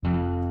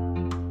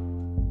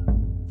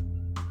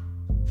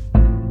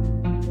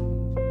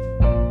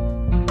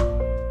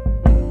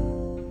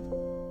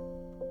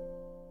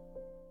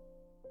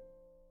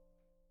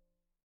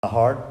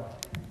heart.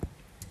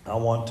 I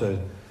want to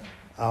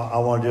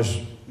just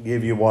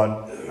give you what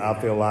I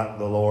feel like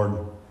the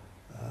Lord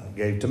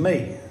gave to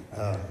me.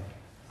 I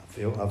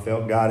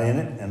felt God in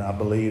it, and I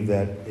believe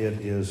that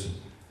it is.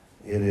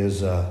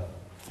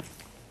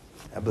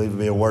 I believe it'll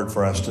be a word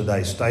for us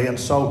today. Staying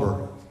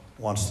sober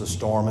once the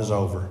storm is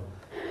over.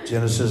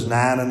 Genesis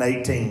 9 and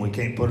 18. We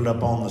can't put it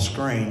up on the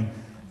screen.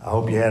 I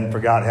hope you hadn't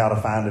forgot how to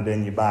find it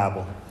in your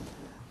Bible.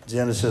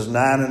 Genesis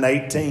 9 and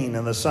 18.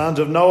 And the sons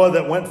of Noah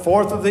that went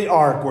forth of the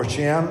ark were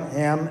Shem,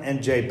 Ham,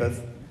 and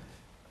Japheth.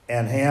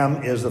 And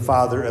Ham is the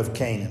father of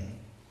Canaan.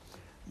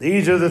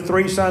 These are the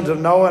three sons of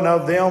Noah, and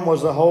of them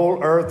was the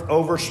whole earth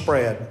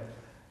overspread.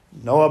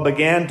 Noah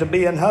began to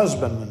be an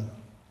husbandman,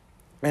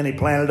 and he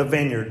planted a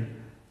vineyard,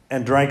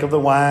 and drank of the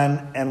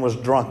wine, and was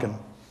drunken.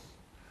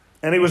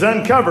 And he was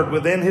uncovered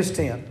within his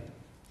tent.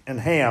 And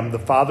Ham, the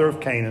father of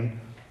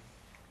Canaan,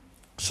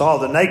 saw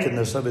the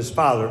nakedness of his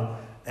father,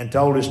 and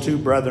told his two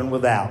brethren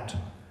without.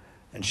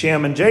 And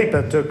Shem and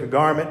Japheth took a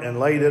garment, and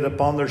laid it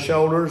upon their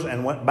shoulders,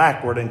 and went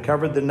backward, and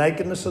covered the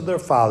nakedness of their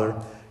father,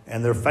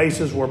 and their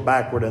faces were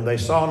backward, and they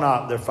saw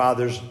not their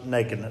father's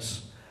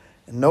nakedness.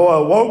 And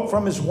Noah awoke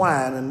from his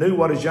wine, and knew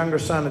what his younger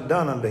son had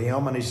done unto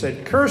him. And he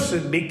said,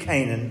 Cursed be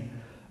Canaan,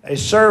 a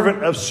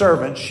servant of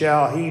servants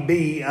shall he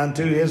be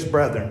unto his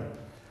brethren.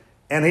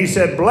 And he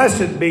said,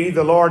 Blessed be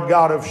the Lord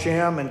God of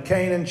Shem, and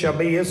Canaan shall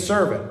be his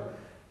servant.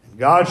 And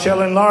God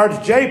shall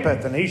enlarge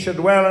Japheth, and he shall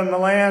dwell in the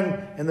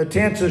land in the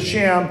tents of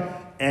Shem,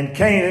 and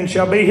Canaan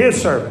shall be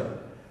his servant.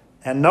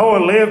 And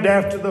Noah lived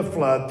after the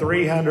flood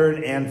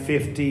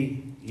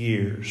 350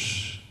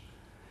 years.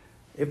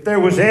 If there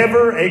was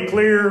ever a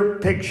clear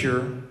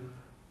picture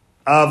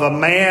of a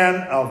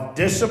man of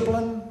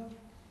discipline,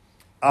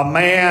 a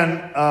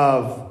man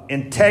of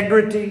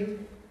integrity,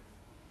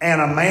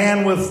 and a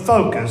man with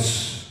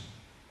focus,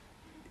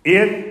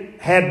 it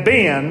had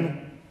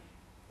been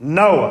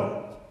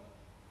Noah.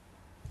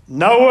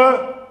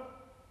 Noah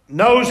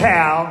knows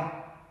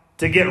how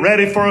to get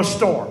ready for a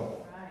storm.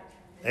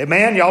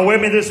 Amen? Y'all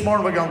with me this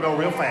morning? We're going to go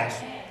real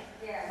fast.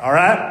 All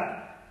right?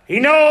 He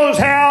knows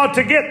how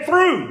to get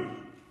through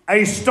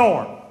a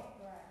storm.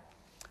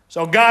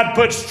 So God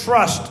puts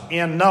trust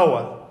in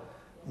Noah.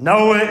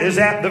 Noah is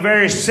at the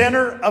very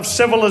center of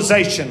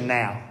civilization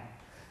now.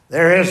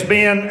 There has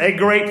been a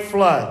great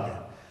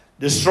flood,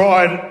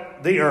 destroyed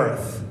the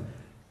earth.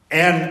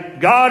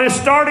 And God is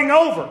starting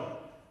over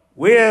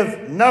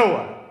with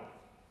Noah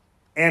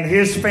and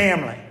his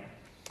family.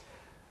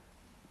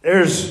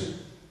 There's a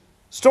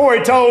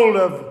story told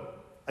of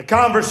a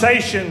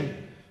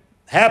conversation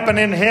happened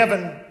in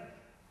heaven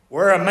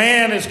where a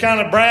man is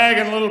kind of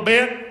bragging a little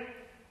bit.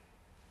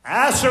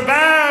 I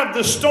survived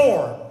the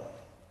storm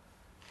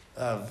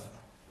of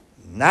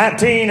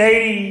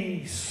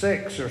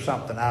 1986 or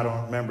something. I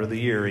don't remember the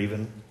year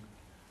even.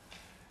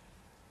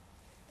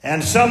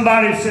 And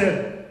somebody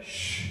said,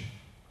 shh,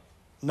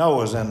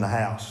 Noah's in the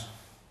house.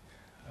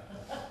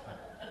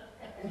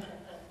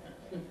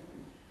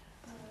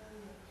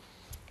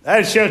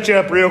 That'd shut you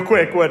up real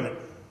quick, wouldn't it?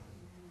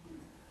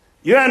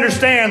 You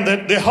understand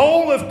that the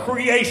whole of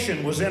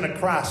creation was in a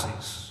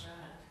crisis.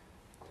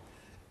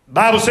 The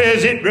Bible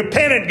says it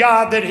repented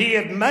God that he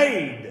had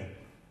made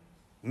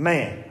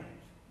man.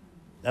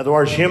 In other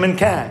words,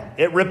 humankind.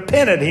 It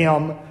repented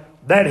him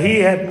that he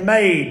had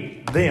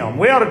made them.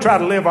 We ought to try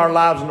to live our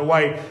lives in a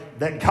way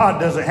that God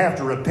doesn't have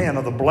to repent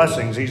of the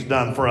blessings he's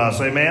done for us.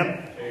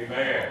 Amen?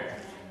 Amen.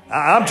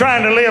 I'm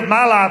trying to live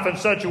my life in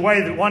such a way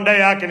that one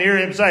day I can hear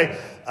him say,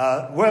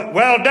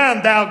 well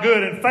done, thou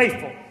good and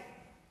faithful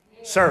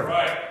servant.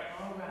 Right.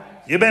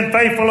 You've been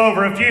faithful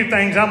over a few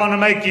things. I'm going to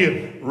make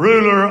you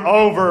ruler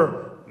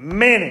over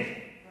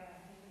many.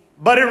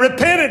 But it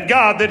repented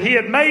God that he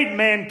had made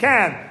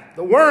mankind.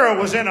 The world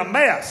was in a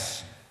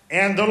mess.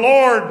 And the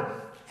Lord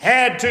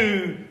had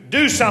to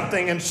do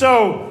something. And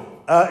so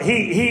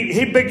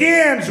he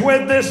begins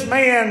with this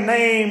man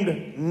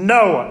named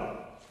Noah.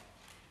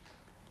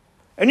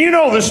 And you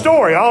know the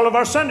story. All of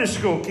our Sunday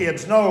school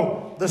kids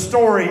know the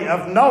story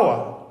of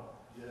Noah.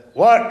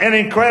 What an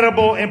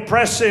incredible,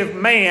 impressive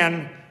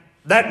man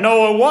that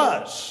Noah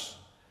was.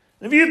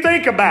 If you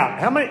think about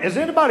has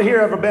anybody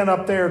here ever been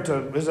up there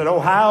to, is it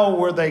Ohio,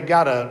 where they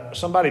got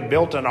somebody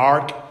built an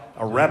ark,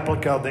 a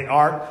replica of the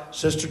ark?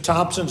 Sister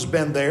Thompson's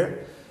been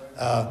there.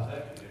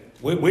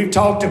 We've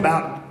talked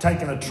about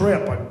taking a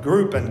trip, a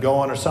group, and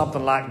going or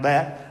something like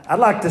that. I'd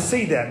like to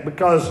see that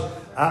because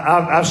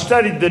I've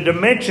studied the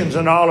dimensions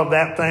and all of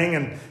that thing,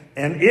 and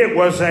it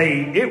was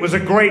a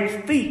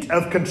great feat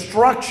of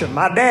construction.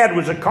 My dad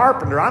was a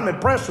carpenter. I'm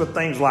impressed with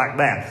things like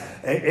that.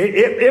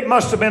 It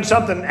must have been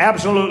something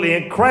absolutely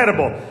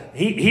incredible.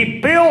 He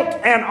built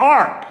an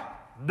ark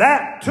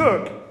that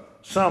took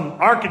some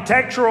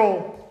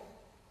architectural,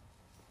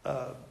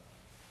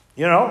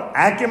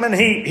 acumen.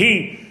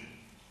 He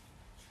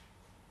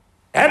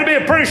had to be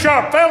a pretty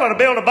sharp fella to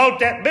build a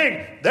boat that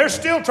big. They're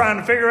still trying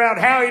to figure out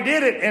how he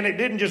did it, and it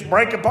didn't just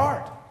break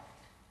apart.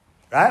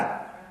 Right?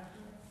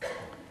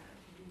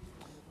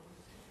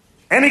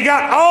 And he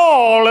got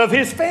all of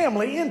his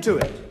family into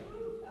it.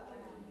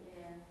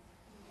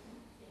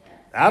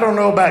 I don't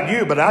know about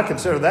you, but I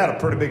consider that a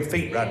pretty big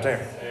feat right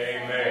there.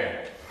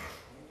 Amen.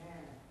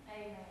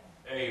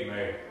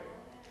 Amen.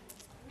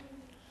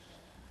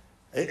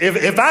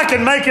 If I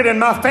can make it and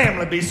my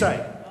family be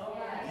saved,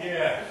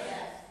 Yes.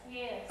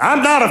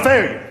 I'm not a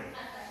failure.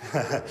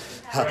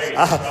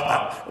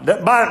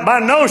 by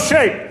no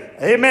shape,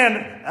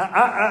 amen,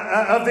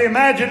 of the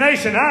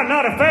imagination, I'm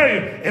not a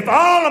failure. If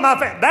all of my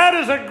family, that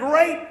is a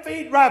great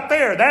feat right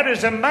there. That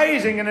is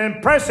amazing and an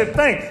impressive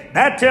thing.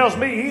 That tells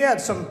me he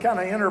had some kind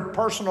of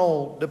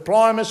interpersonal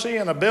diplomacy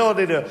and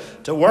ability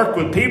to work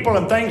with people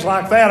and things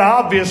like that.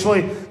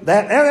 Obviously,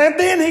 that, and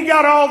then he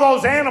got all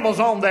those animals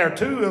on there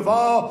too,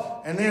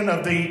 and then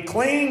of the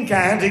clean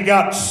kinds, he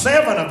got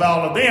 7 of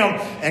all of them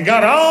and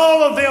got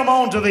all of them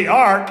onto the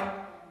ark.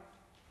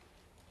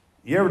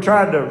 You ever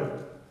tried to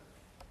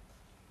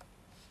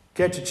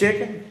catch a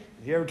chicken?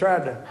 You ever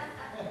tried to?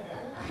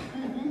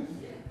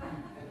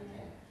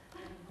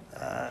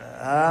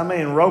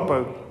 Rope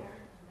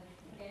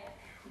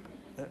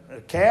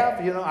a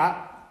calf. You know,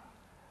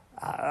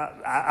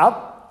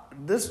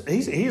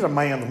 he's a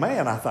man's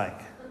man. I think.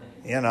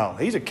 You know,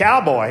 he's a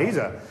cowboy.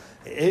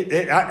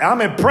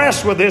 I'm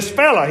impressed with this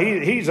fella.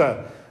 He's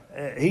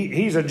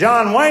a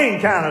John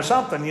Wayne kind of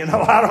something, you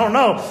know. I don't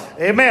know.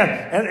 Amen.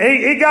 And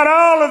he got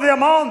all of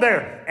them on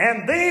there.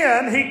 And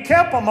then he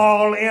kept them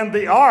all in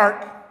the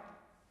ark.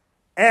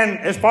 And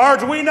as far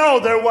as we know,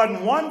 there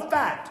wasn't one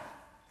fight.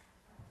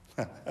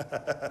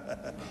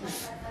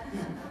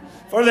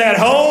 For that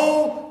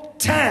whole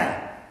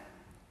time.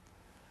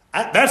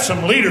 That's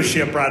some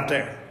leadership right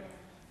there.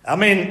 I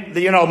mean,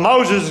 you know,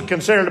 Moses is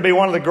considered to be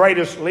one of the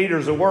greatest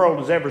leaders the world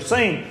has ever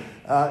seen.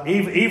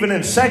 Even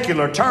in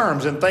secular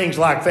terms and things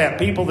like that.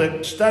 People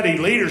that study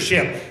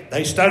leadership,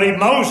 they studied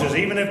Moses,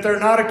 even if they're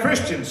not a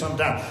Christian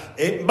sometimes.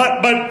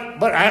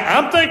 But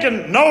I'm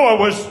thinking Noah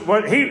was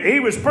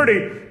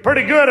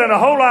pretty good in a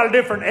whole lot of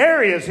different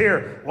areas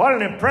here. What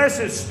an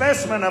impressive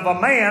specimen of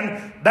a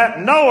man that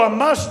Noah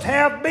must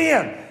have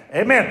been.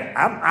 Amen.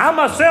 I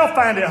myself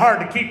find it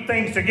hard to keep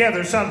things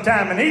together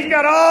sometime. And he's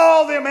got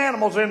all them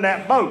animals in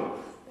that boat.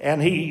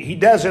 And he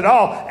does it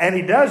all. And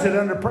he does it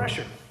under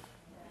pressure.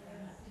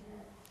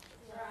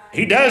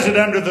 He does it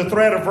under the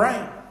threat of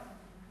rain.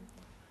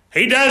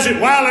 He does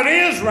it while it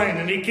is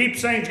raining. He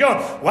keeps things going.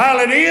 While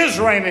it is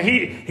raining,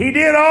 he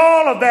did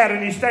all of that,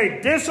 and he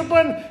stayed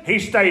disciplined, he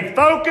stayed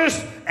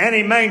focused, and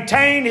he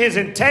maintained his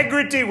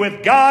integrity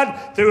with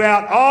God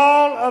throughout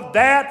all of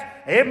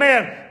that.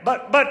 Amen.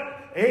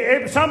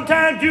 But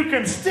sometimes you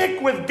can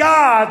stick with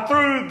God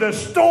through the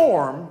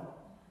storm,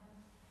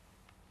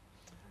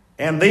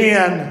 and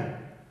then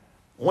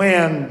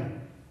when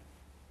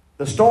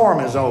the storm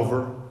is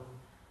over,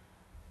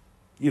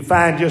 you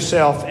find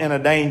yourself in a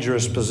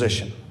dangerous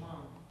position.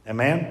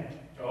 Amen?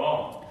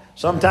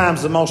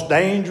 Sometimes the most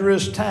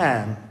dangerous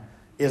time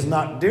is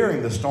not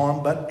during the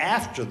storm, but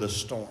after the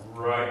storm.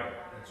 Right.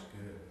 That's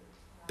good.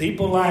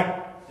 People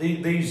like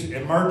these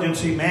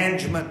emergency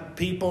management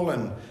people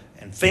and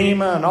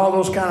FEMA and all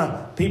those kind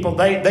of people,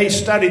 they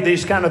study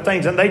these kind of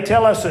things, and they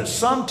tell us that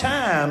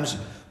sometimes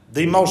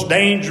the most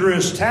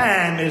dangerous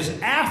time is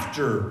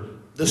after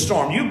the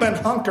storm. You've been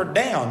hunkered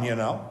down, you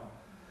know.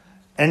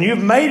 And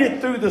you've made it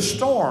through the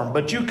storm,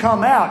 but you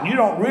come out and you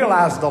don't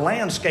realize the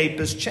landscape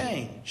has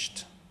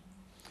changed.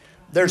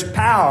 There's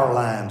power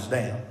lines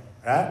down,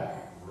 right?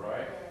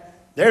 Right.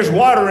 There's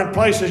water in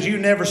places you've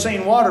never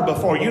seen water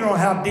before. You don't know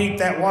how deep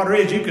that water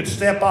is. You could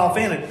step off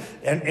in it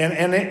and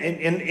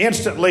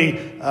instantly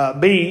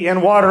be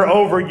in water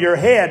over your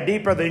head,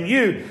 deeper than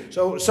you.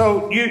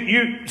 So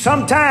you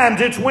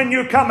sometimes it's when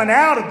you're coming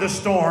out of the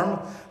storm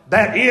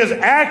that is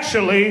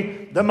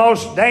actually the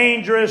most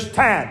dangerous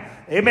time.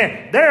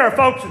 Amen. There are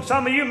folks, and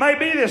some of you may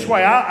be this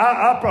way.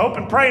 I hope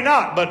and pray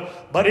not.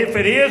 But if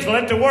it is,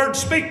 let the word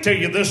speak to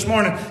you this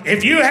morning.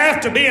 If you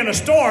have to be in a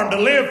storm to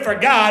live for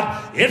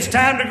God, it's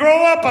time to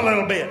grow up a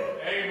little bit.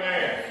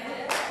 Amen.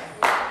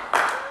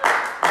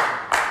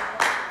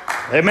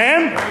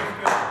 Amen.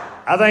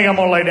 I think I'm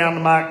going to lay down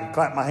the mic and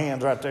clap my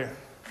hands right there.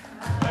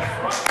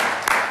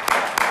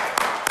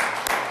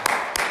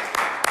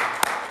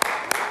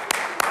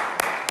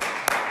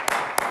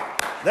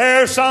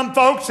 There are some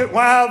folks that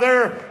while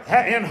they're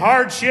in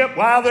hardship,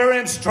 while they're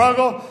in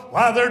struggle,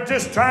 while they're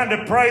just trying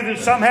to pray that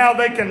somehow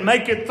they can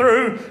make it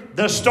through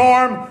the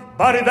storm,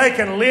 buddy, they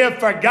can live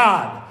for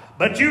God.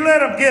 But you let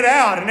them get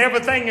out and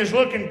everything is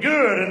looking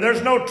good and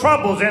there's no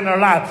troubles in their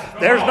life.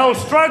 There's no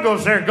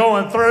struggles they're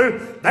going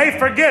through. They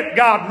forget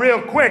God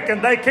real quick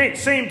and they can't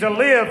seem to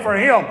live for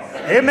Him.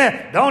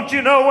 Amen. Don't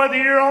you know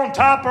whether you're on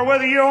top or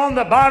whether you're on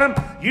the bottom,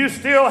 you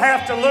still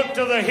have to look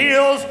to the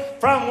hills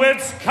from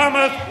which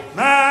cometh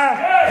my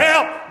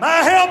help.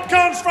 My help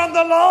comes from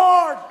the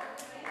Lord.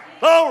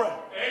 Glory.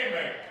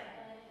 Amen.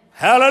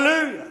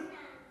 Hallelujah.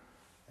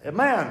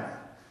 Amen.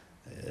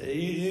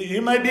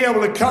 You may be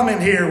able to come in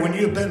here when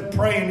you've been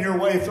praying your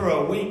way through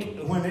a week,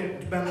 when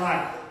it's been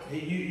like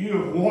you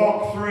have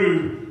walked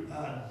through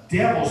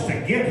devils to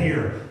get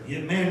here.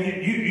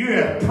 Man, you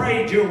have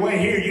prayed your way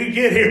here. You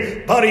get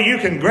here, buddy, you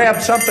can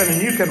grab something and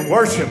you can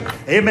worship.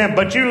 Amen.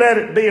 But you let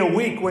it be a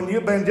week when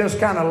you've been just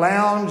kind of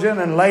lounging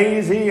and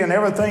lazy and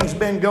everything's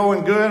been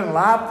going good and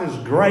life is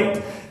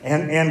great.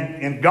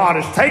 And God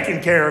is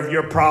taking care of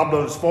your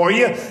problems for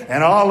you.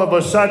 And all of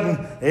a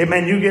sudden,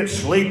 amen, you get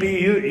sleepy.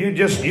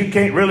 You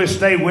can't really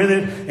stay with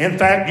it. In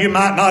fact, you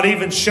might not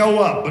even show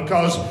up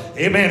because,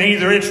 amen,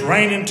 either it's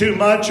raining too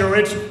much or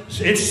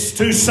it's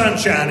too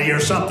sunshiny or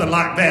something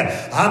like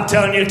that. I'm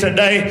telling you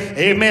today,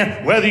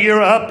 amen, whether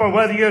you're up or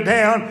whether you're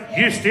down,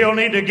 you still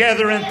need to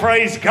gather and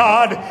praise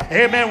God.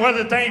 Amen,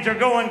 whether things are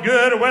going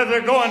good or whether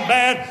they're going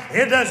bad,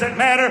 it doesn't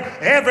matter.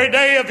 Every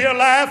day of your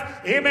life,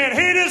 amen,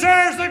 He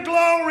deserves the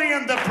glory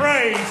and the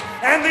praise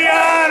and the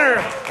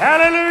honor.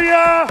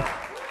 Hallelujah.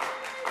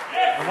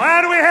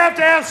 Why do we have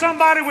to have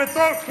somebody with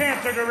throat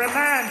cancer to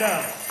remind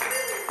us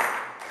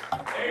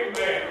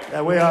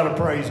that we ought to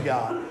praise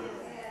God?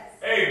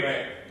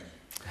 Amen.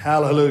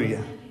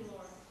 Hallelujah.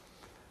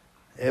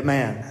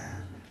 Amen.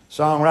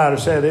 Songwriter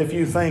said, if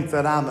you think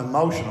that I'm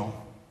emotional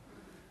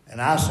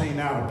and I seem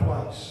out of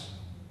place,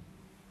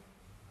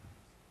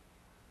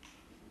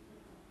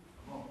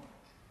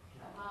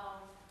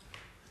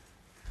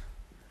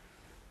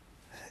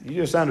 you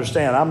just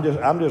understand,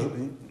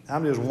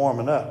 I'm just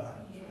warming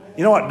up.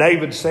 You know what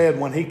David said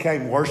when he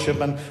came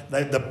worshiping?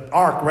 The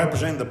ark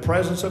representing the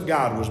presence of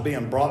God was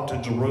being brought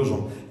to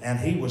Jerusalem. And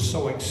he was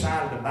so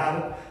excited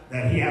about it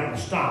that he had to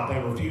stop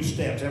every few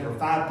steps, every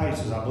 5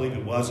 paces, I believe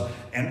it was,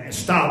 and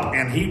stop.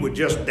 And he would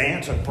just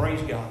dance and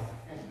praise God.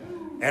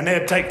 And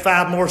they'd take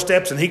 5 more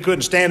steps and he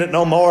couldn't stand it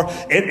no more.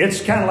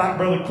 It's kind of like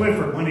Brother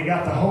Clifford when he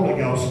got the Holy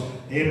Ghost.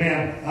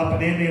 Amen. Up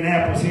in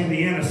Indianapolis,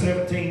 Indiana, a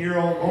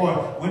 17-year-old boy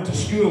went to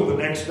school the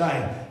next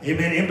day.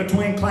 Amen. In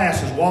between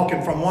classes,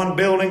 walking from one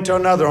building to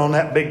another on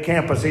that big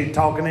campus, he's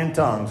talking in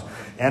tongues.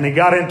 And he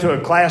got into a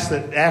class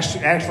that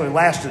actually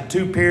lasted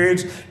 2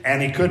 periods,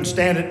 and he couldn't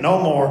stand it no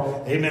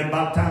more. Amen.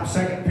 By the time the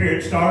second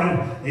period started,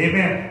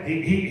 amen,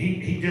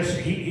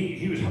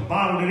 he was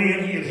bottled it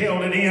in. He had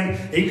held it in.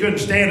 He couldn't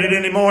stand it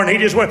anymore, and he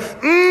just went,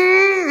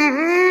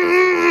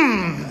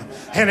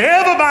 And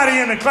everybody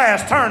in the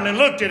class turned and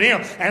looked at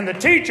him. And the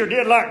teacher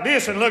did like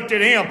this and looked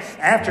at him.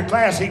 After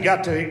class, he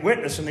got to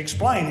witness and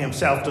explain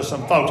himself to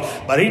some folks.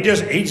 But he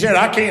said,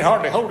 I can't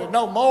hardly hold it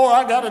no more.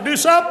 I got to do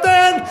something.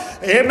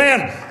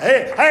 Amen.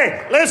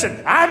 Hey,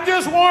 listen, I'm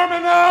just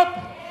warming up.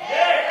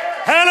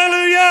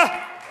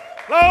 Hallelujah.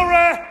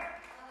 Glory.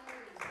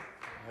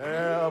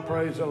 Well,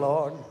 praise the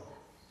Lord.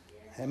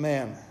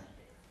 Amen.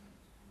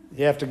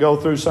 You have to go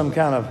through some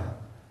kind of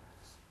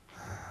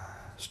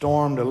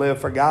storm to live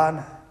for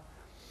God.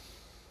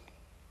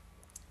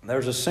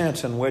 There's a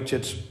sense in which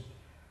it's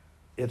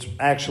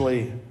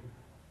actually,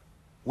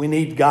 we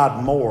need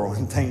God more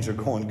when things are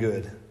going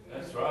good.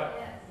 That's right.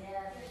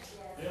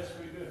 Yes,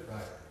 we do.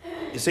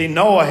 Right. You see,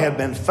 Noah had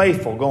been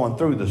faithful going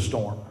through the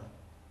storm.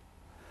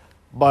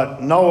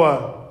 But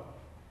Noah,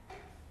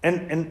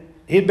 and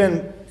he'd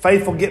been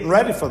faithful getting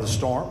ready for the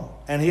storm,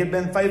 and he had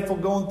been faithful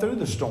going through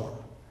the storm.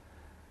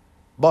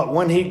 But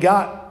when he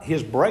got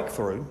his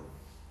breakthrough,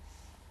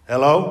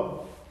 hello?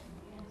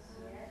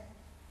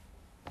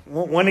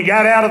 When he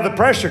got out of the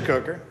pressure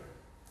cooker,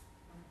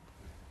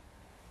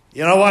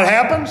 you know what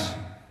happens?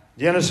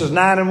 Genesis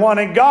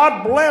 9:1, and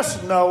God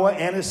blessed Noah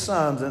and his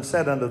sons and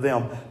said unto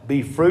them,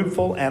 be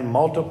fruitful and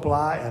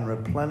multiply and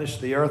replenish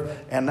the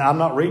earth. And I'm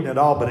not reading it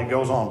all, but it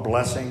goes on.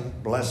 Blessing,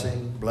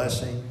 blessing,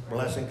 blessing,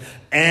 blessing.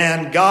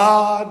 And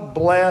God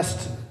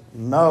blessed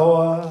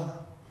Noah.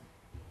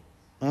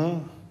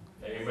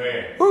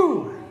 Amen.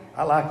 Woo,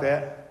 I like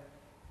that.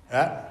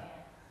 Right?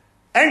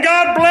 And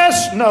God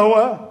blessed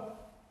Noah.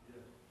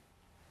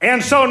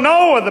 And so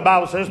Noah, the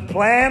Bible says,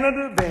 planted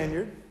a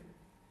vineyard.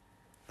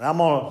 And I'm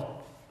going to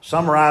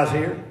summarize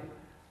here.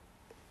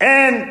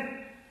 And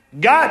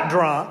got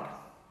drunk.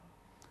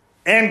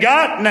 And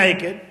got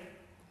naked.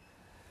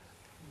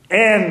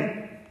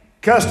 And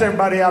cussed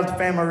everybody out at the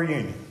family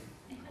reunion.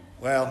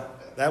 Well,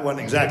 that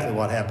wasn't exactly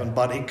what happened,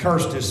 but he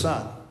cursed his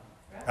son.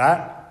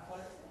 Right?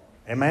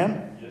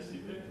 Amen? Yes, he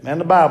did.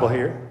 And the Bible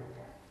here.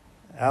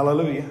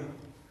 Hallelujah.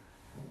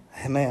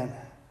 Amen.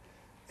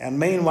 And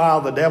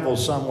meanwhile, the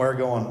devil's somewhere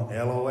going,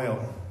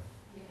 LOL.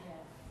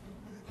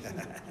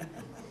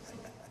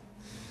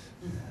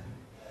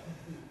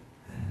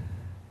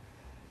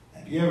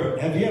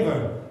 Have you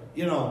ever,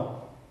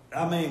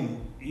 I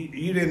mean,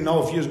 you didn't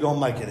know if you was going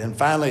to make it. And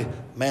finally,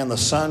 man, the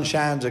sun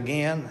shines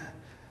again.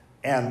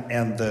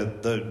 And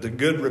the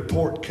good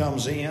report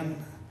comes in.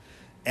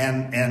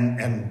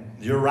 And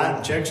you're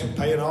writing checks and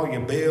paying all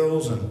your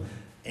bills. And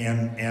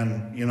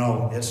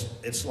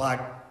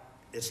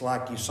it's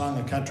like you sung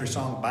a country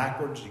song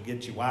backwards. You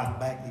get your wife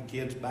back, your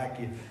kids back,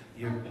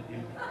 your boat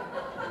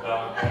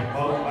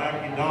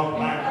back, your dog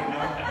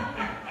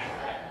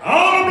back,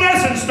 All the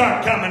blessings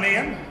start coming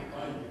in.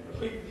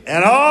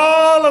 And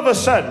all of a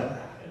sudden,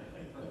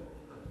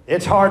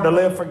 it's hard to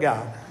live for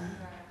God.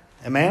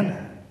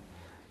 Amen?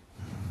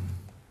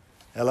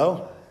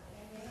 Hello?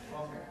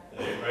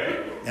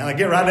 Amen. And I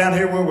get right down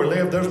here where we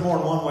live, there's more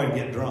than one way to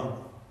get drunk.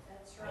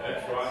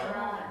 That's right.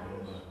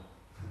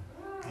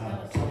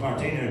 some of our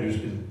teenagers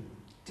can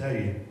tell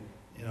you,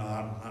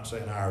 I'm not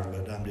saying ours,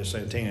 but I'm just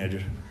saying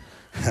teenagers.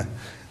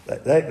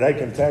 they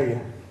can tell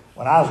you,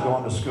 when I was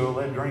going to school,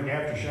 they'd drink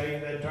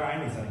aftershave, they'd try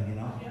anything,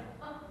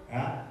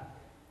 Right?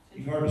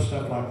 You've heard of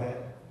stuff like that?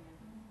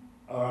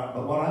 All right,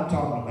 but what I'm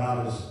talking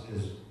about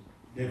is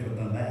different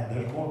than that.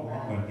 There's more than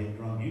one way to get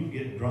drunk. You can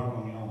get drunk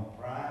on your own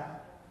pride.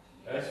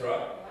 That's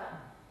right.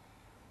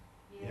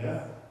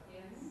 Yeah.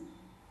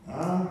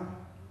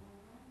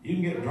 You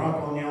can get drunk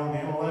on your own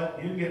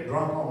intellect. You can get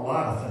drunk on a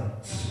lot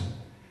of things.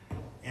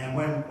 And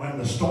when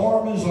the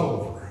storm is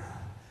over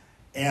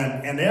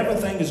and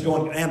everything is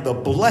going, and the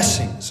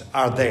blessings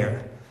are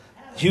there,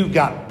 you've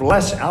got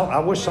blessing. I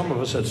wish some of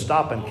us would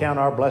stop and count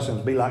our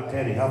blessings, be like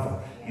Teddy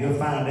Huffer. You'll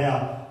find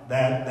out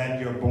that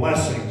your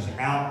blessings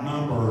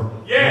outnumber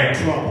your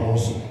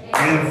troubles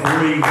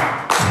every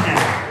time.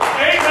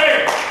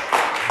 Amen.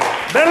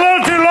 Been a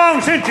little too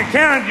long since you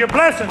counted your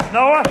blessings,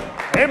 Noah.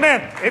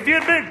 Amen. If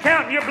you'd been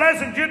counting your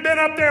blessings, you'd been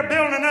up there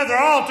building another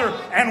altar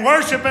and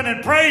worshiping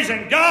and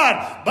praising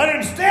God. But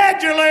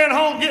instead, you're laying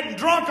home getting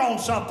drunk on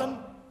something.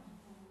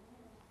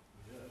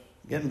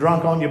 Getting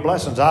drunk on your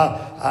blessings.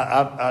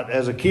 I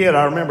as a kid,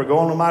 I remember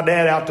going with my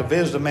dad out to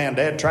visit a man.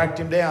 Dad tracked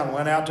him down,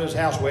 went out to his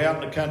house way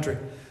out in the country.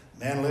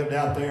 Man lived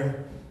out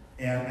there,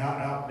 and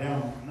out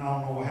down, I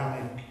don't know how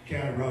many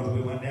county roads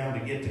we went down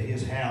to get to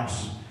his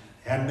house.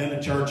 Hadn't been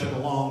to church in a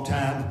long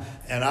time,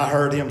 and I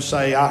heard him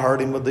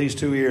with these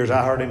 2 ears,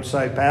 I heard him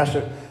say,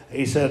 Pastor,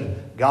 he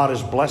said, God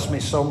has blessed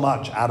me so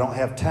much, I don't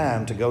have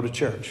time to go to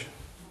church.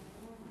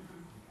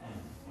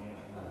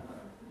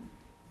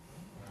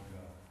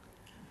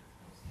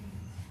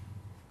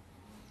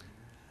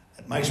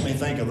 It makes me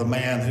think of the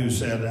man who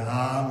said,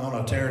 I'm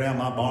going to tear down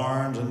my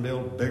barns and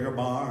build bigger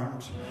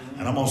barns,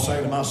 and I'm going to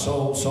say to my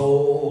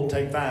soul,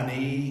 take thine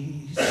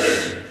ease.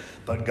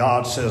 But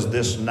God says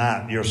this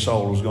night your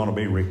soul is going to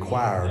be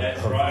required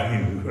of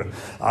you.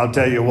 I'll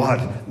tell you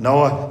what,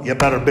 Noah, you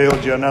better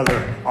build you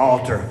another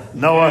altar.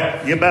 Noah,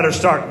 you better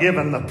start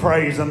giving the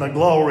praise and the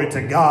glory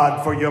to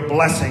God for your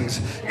blessings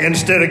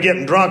instead of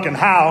getting drunk and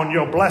high on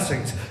your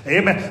blessings.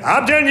 Amen.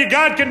 I'm telling you,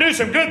 God can do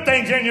some good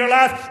things in your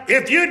life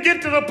if you'd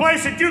get to the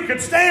place that you could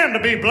stand to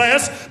be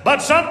blessed.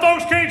 But some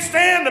folks can't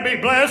stand to be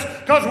blessed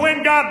because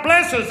when God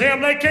blesses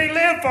them, they can't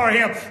live for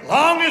Him.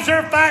 Long as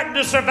they're fighting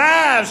to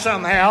survive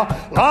somehow,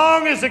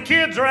 long as the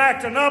kids are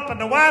acting up and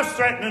the wife's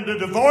threatening to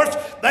divorce,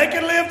 they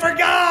can live for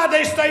God.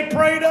 They stay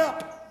prayed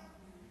up.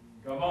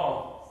 Come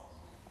on.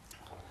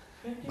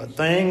 But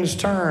things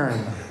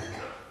turn.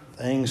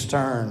 Things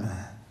turn.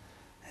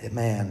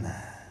 Amen.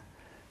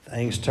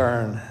 Things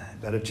turn.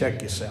 Better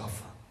check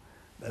yourself.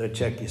 Better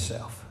check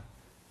yourself.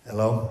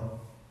 Hello?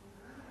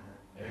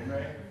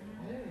 Amen.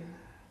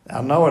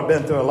 Now, Noah had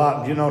been through a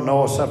lot. You know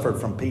Noah suffered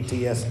from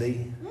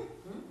PTSD?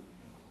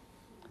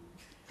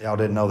 Y'all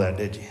didn't know that,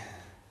 did you?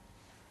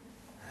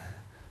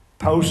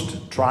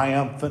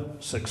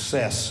 Post-triumphant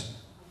success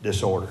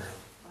disorder.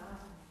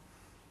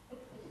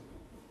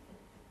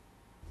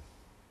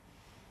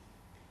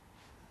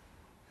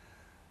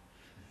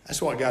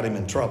 That's what got him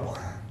in trouble.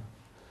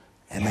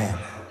 Amen.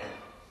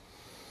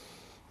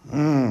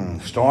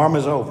 Storm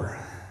is over.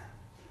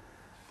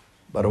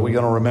 But are we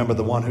going to remember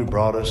the one who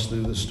brought us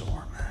through the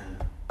storm?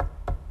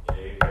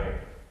 Amen.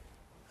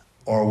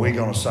 Or are we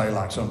going to say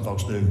like some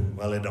folks do,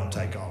 well, it don't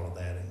take all of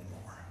that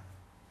anymore.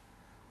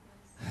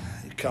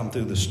 You come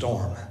through the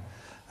storm.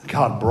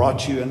 God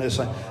brought you in this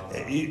thing.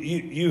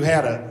 You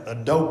had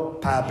a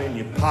dope pipe in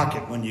your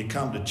pocket when you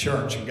come to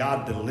church, and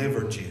God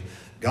delivered you.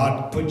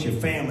 God put your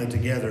family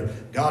together.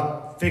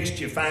 God fixed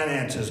your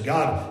finances.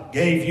 God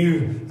gave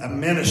you a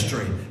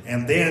ministry.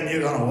 And then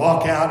you're going to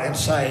walk out and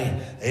say,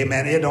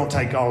 amen, it don't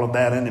take all of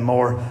that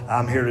anymore.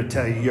 I'm here to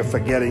tell you, you're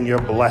forgetting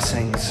your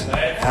blessings.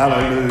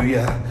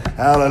 Hallelujah.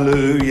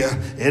 Hallelujah.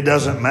 It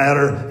doesn't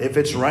matter if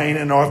it's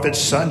raining or if it's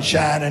sun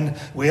shining.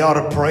 We ought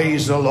to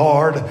praise the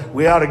Lord.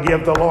 We ought to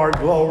give the Lord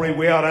glory.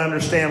 We ought to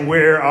understand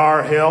where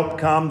our help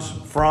comes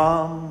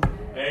from.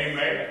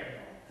 Amen.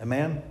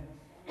 Amen.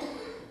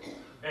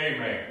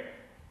 Amen.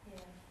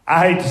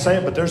 I hate to say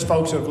it, but there's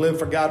folks who have lived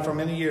for God for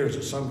many years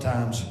that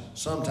sometimes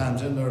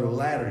in their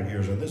latter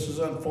years, and this is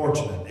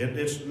unfortunate.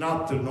 It's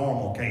not the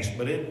normal case,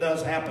 but it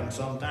does happen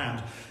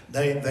sometimes.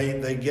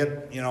 They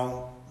get,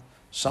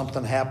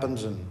 something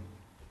happens and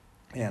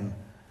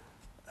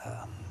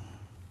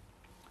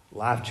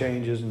life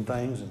changes and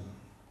things. And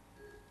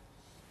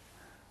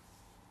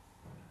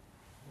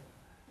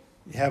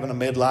you're having a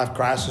midlife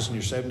crisis and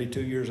you're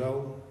 72 years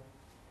old.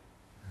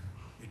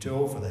 You're too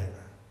old for that.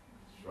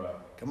 That's right.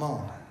 Come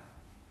on.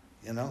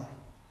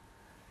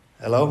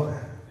 Hello?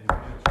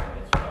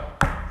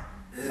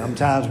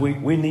 Sometimes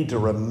we need to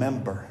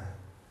remember.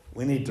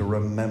 We need to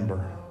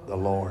remember the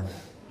Lord.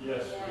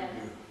 Yes,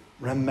 we do.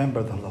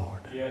 Remember the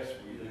Lord. Yes,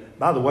 we do.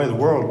 By the way, the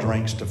world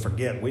drinks to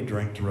forget. We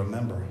drink to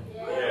remember.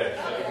 Yes,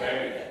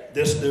 amen.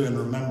 This do in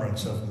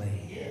remembrance of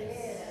me.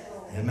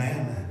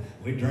 Amen.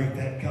 We drink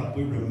that cup.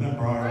 We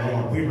remember our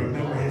Lord. We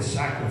remember His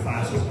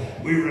sacrifices.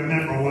 We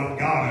remember what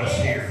got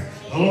us here.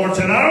 The Lord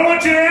said, I don't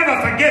want you to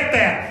ever forget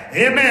that.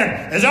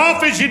 Amen. As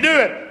often as you do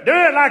it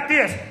like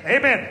this.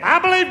 Amen. I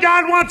believe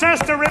God wants us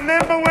to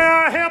remember where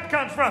our help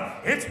comes from.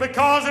 It's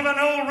because of an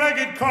old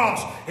rugged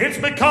cross. It's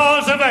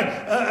because of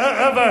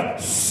a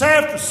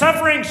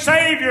suffering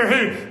Savior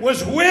who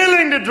was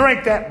willing to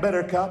drink that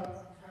bitter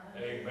cup.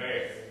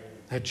 Amen.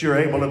 That you're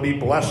able to be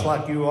blessed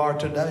like you are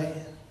today.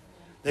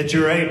 That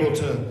you're able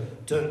to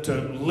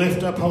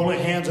lift up holy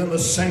hands in the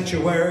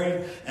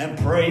sanctuary and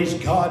praise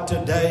God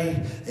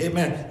today.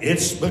 Amen.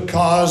 It's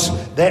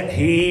because that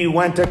He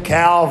went to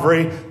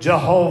Calvary.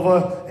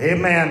 Jehovah,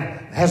 amen,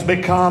 has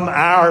become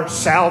our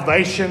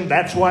salvation.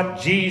 That's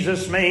what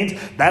Jesus means.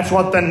 That's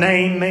what the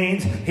name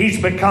means.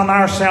 He's become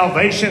our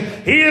salvation.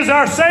 He is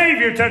our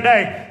Savior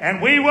today.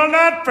 And we will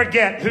not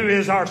forget who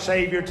is our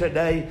Savior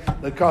today,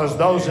 because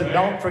those that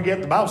don't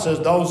forget, the Bible says,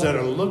 those that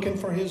are looking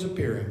for His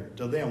appearing,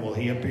 to them will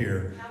He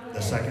appear the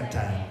second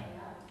time.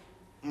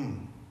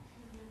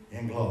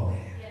 In glory.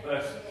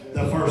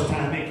 The first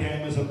time He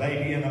came as a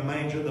baby in a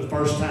manger. The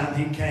first time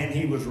He came,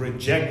 He was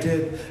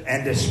rejected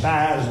and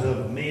despised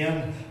of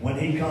men. When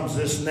He comes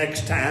this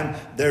next time,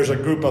 there's a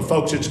group of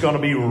folks that's going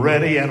to be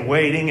ready and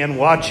waiting and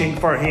watching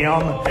for Him.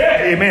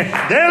 Amen.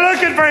 They're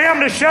looking for Him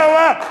to show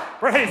up.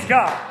 Praise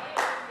God.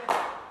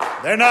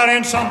 They're not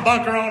in some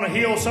bunker on a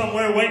hill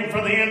somewhere waiting for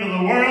the end of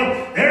the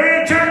world.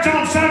 They're in church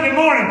on Sunday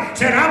morning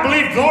saying, I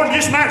believe the Lord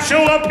just might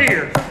show up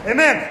here.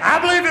 Amen. I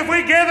believe if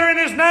we gather in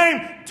His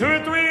name, 2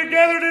 or 3 are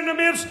gathered in the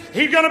midst,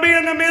 He's going to be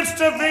in the midst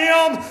of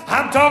them.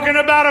 I'm talking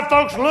about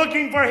folks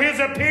looking for His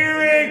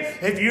appearing.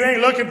 If you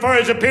ain't looking for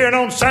His appearing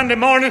on Sunday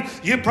morning,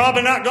 you're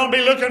probably not going to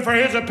be looking for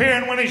His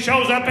appearing when He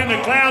shows up in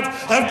the clouds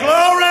of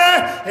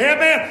glory.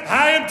 Amen.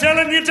 I am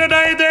telling you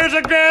today, there's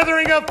a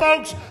gathering of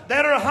folks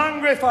that are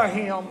hungry for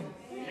Him.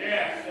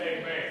 Yes,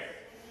 amen.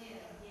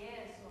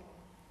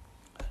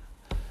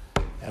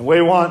 And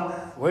we want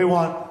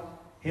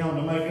Him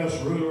to make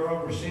us ruler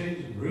over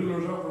cities and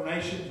rulers over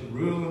nations and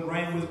rule and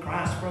reign with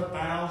Christ for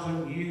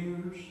 1,000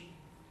 years.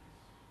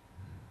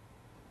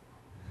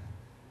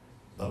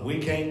 But we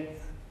can't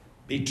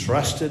be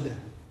trusted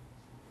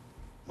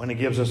when He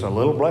gives us a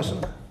little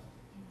blessing.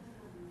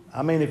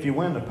 I mean, if you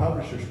win the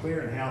Publishers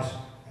Clearinghouse,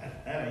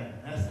 that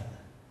ain't nothing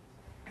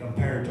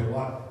compared to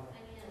what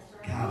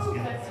God's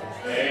got for us.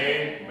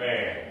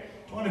 Amen.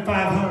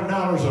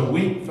 $2,500 a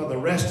week for the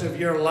rest of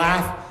your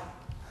life.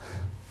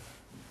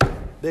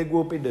 Big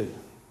whoopie-doo.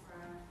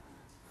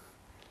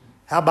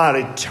 How about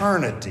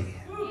eternity?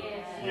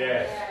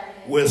 Yes.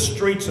 With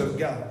streets of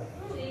gold?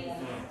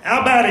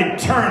 How about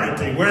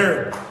eternity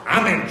where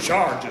I'm in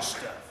charge of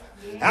stuff?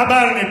 How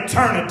about an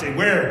eternity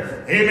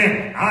where,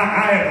 amen, I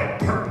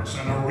have a purpose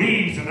and a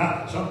reason.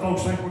 Some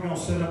folks think we're going to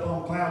sit up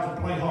on clouds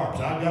and play harps.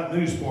 I've got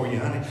news for you,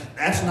 honey.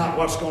 That's not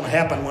what's going to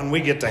happen when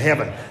we get to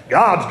heaven.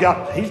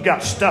 He's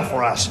got stuff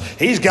for us.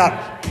 He's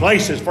got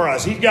places for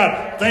us. He's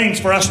got things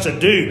for us to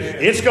do.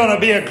 It's going to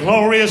be a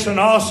glorious and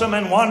awesome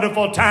and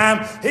wonderful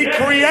time. He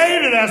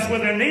created us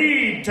with a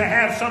need to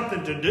have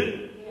something to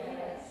do.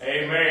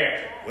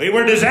 Amen. We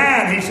were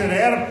designed, He said,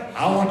 Adam,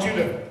 I want you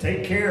to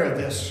take care of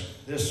this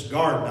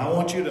garden. I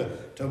want you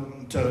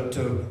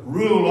to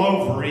rule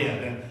over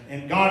it.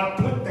 And God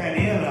put that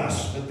in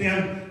us. But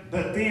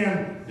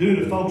then, due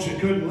to folks that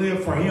couldn't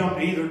live for Him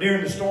either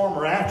during the storm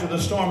or after the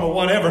storm or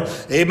whatever,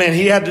 amen,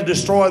 He had to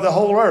destroy the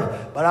whole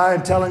earth. But I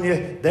am telling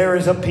you, there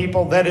is a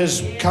people that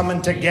is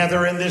coming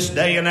together in this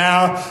day and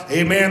hour,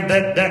 amen,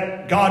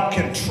 that God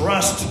can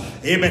trust.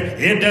 Amen.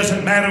 It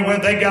doesn't matter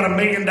whether they got $1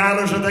 million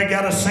or they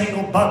got a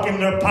single buck in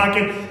their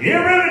pocket. It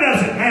really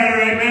doesn't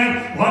matter,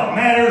 amen. What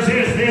matters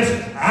is this.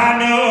 I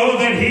know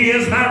that He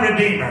is my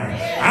Redeemer.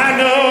 I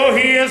know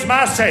He is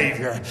my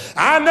Savior.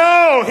 I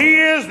know He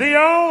is the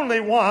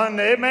only one,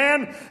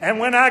 amen. And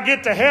when I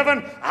get to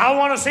heaven, I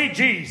want to see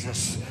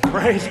Jesus.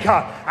 Praise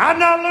God. I'm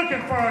not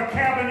looking for a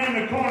cabin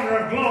in the corner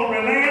of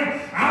glory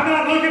land. I'm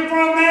not looking for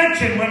a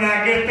mansion when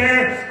I get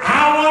there.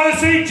 I want to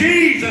see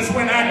Jesus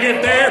when I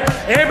get there.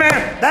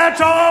 Amen. That's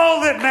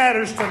all that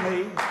matters to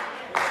me.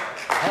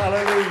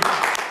 Hallelujah.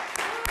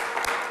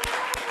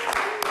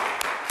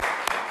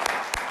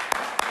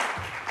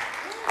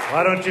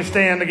 Why don't you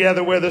stand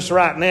together with us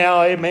right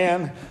now?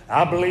 Amen.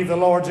 I believe the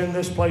Lord's in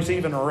this place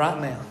even right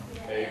now.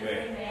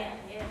 Amen.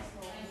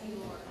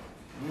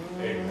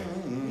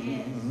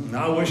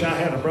 I wish I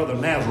had a brother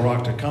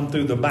Nazarok to come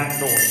through the back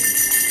door.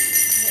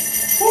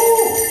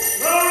 Woo!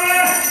 Glory!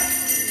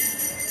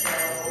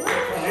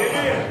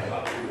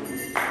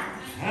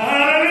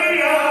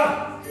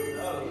 Hallelujah!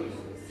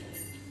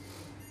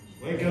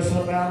 Wake us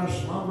up out of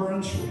slumber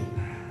and sleep.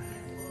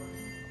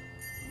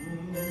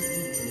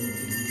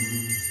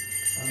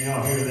 Some of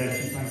y'all hear that,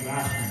 you think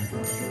ice cream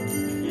truck's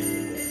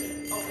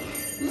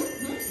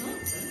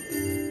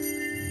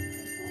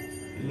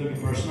You're looking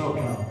for a snow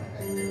cone.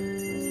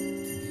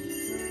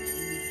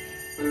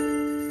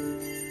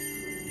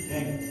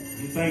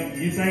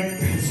 You think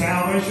the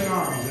Salvation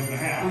Army's in the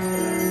house.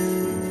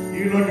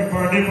 You're looking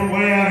for a different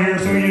way out here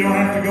so you don't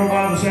have to go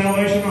by the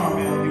Salvation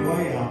Army on your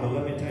way out. But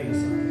let me tell you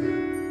something.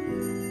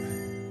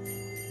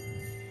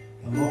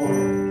 The Lord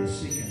is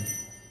seeking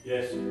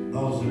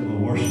those that will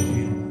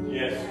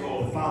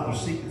Father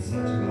seeketh such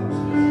as those.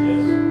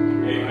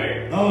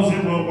 Amen. Those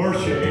that will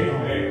worship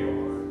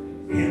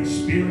Him in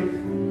spirit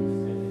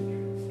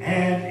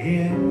and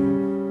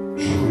in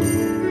truth.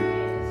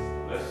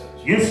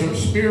 Get some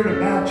spirit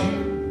about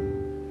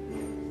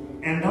you.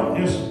 And don't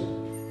just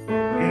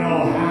get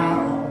all high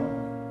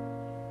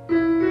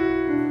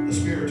on the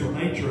spiritual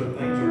nature of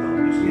things, or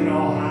don't just get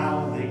all high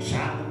on the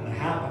excitement and the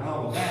hype and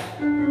all of that.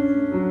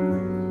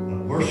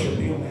 But worship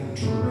Him in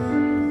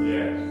truth.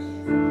 Yes.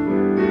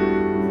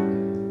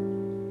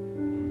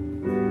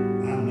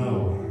 I know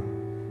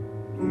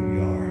who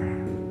you are.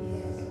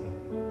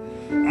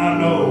 I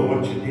know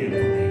what you did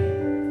for me.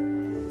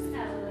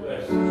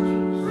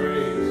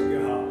 Praise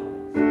God.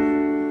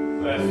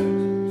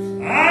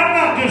 Blessings. I'm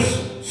not just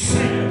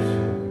singing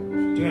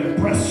to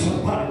impress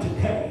somebody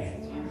today.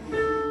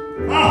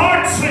 My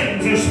heart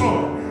sings this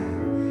morning.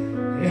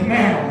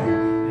 Amen.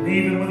 And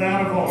even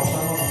without a voice,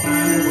 I'm going to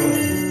find a way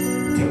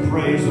to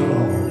praise the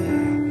Lord.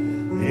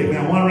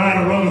 Amen. One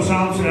writer wrote a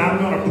song and said, I'm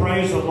going to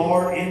praise the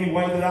Lord any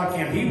way that I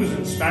can. He was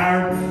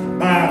inspired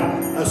by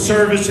a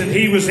service that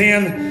he was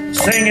in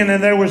singing,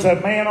 and there was a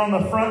man on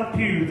the front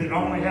pew that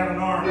only had an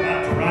arm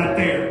out to right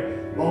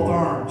there, both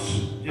arms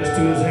just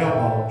to his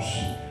elbows,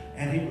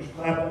 and he was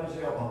clapping his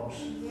elbows.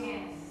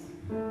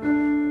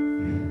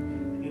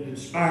 It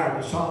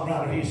inspired the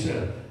songwriter. He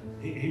said,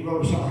 he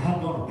wrote a song,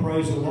 I'm going to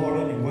praise the Lord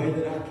any way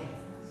that I can.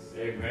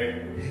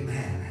 Amen.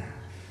 Amen.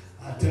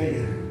 I tell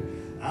you,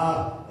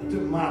 to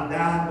my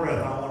dying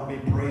breath, I want to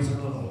be praising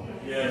the Lord.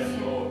 Yes,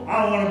 Lord. I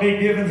want to be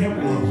giving Him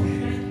glory.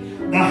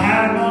 The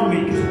high of my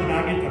week is when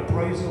I get to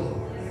praise the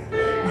Lord.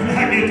 When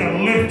I get to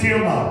lift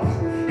Him up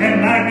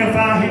and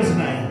magnify His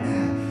name.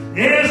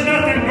 There is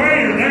nothing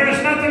greater. There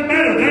is nothing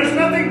better. There's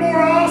nothing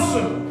more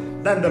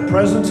awesome than the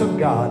presence of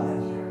God.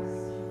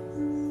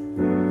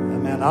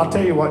 Amen. I'll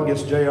tell you what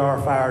gets JR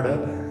fired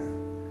up.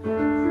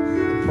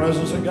 The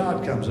presence of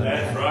God comes in.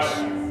 That's right.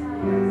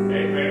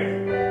 Amen.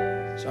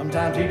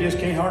 Sometimes he just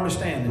can't hardly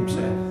stand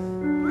himself.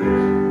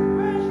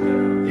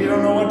 He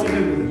don't know what to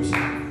do with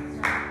himself.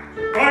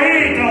 Well, he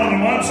ain't the only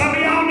one. Some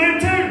of y'all do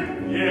too.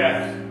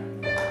 Yes.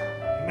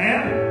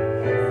 Amen.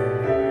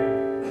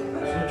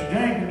 Sister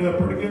Jane can do a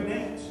pretty good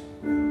dance.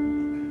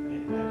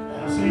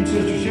 I've seen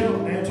Sister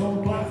Sheldon dance on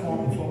the platform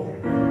before.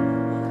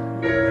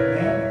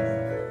 Amen.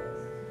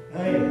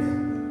 Hey,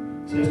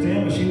 Sister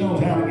Emma, she knows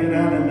how to get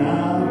out in the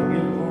aisle and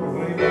get the Lord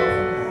away off.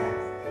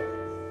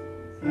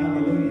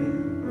 Hallelujah.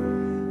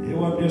 It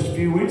wasn't just a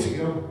few weeks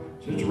ago.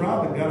 Sister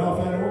Robin got off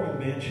that organ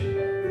bench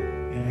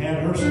and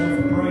had herself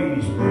a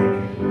praise break.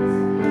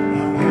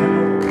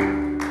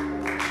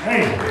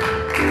 Hey,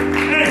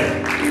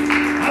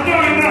 I'm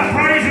talking about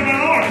praising the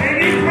Lord. Can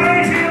you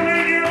praise Him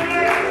in your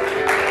life?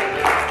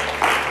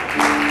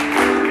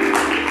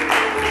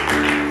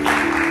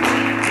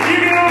 You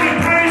can only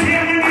praise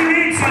Him when you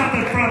need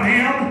something from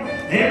Him.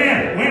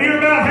 Amen. When you're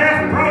about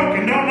half broke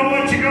and don't know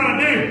what you're going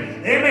to do.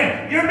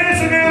 Amen. You're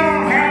missing out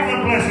on half the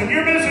blessing.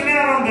 You're missing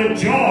out on the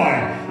joy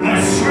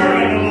of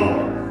serving the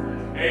Lord.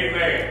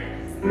 Amen.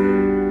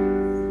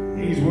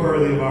 He's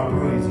worthy of our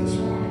praise this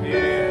morning.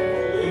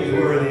 Amen. He's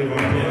worthy of our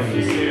praise.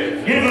 Yes, he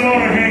is. Give the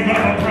Lord a hand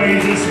clap of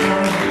praise this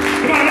morning.